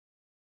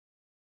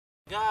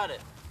Got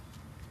it.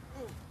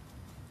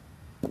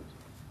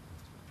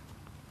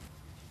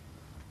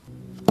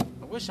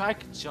 I wish I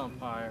could jump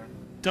higher.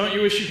 Don't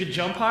you wish you could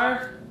jump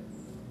higher?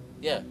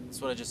 Yeah,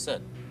 that's what I just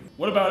said.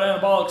 What about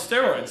anabolic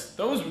steroids?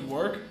 Those would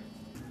work.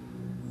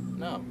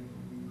 No.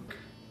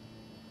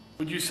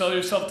 Would you sell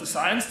yourself to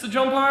science to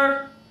jump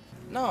higher?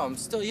 No, I'm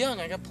still young.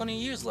 I got plenty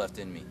of years left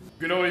in me. You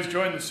could always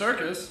join the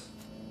circus.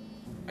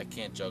 I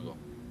can't juggle.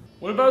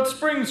 What about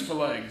springs for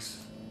legs?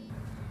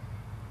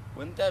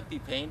 Wouldn't that be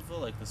painful,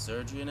 like the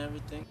surgery and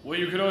everything? Well,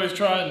 you could always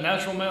try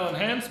natural male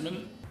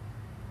enhancement.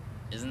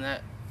 Isn't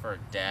that for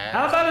dad?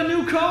 How about a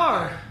new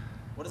car?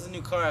 What does a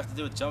new car have to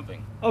do with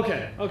jumping?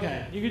 Okay.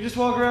 You could just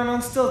walk around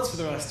on stilts for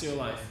the rest of your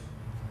life.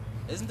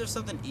 Isn't there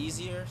something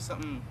easier?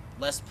 Something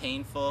less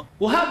painful?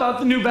 Well, how about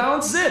the New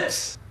Balance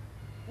Zips?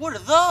 What are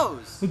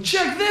those? Well,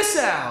 check this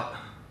out!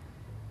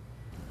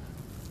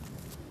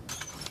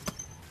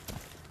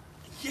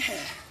 Yeah.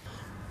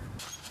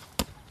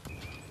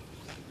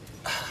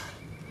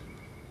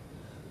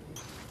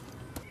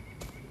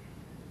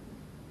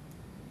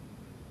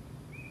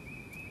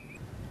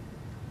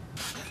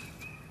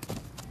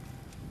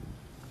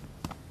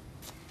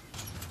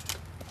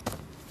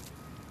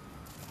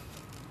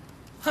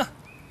 Huh,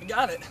 I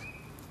got it.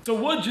 So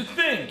what'd you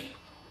think?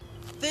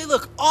 They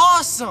look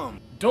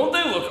awesome! Don't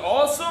they look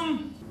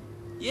awesome?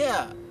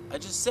 Yeah, I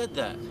just said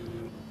that.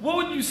 What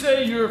would you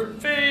say your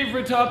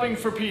favorite topping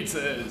for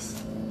pizza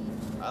is?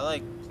 I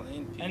like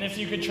plain pizza. And if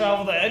you could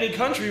travel to any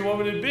country, what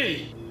would it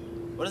be?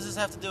 What does this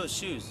have to do with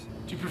shoes?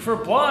 Do you prefer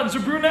blondes or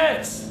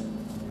brunettes?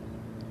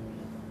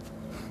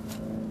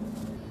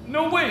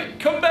 No, wait,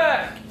 come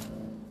back!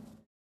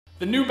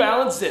 The New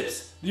Balance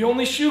Zips, the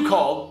only shoe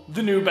called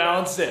the New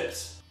Balance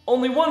Zips.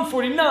 Only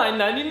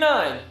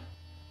 $149.99.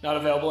 Not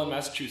available in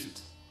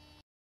Massachusetts.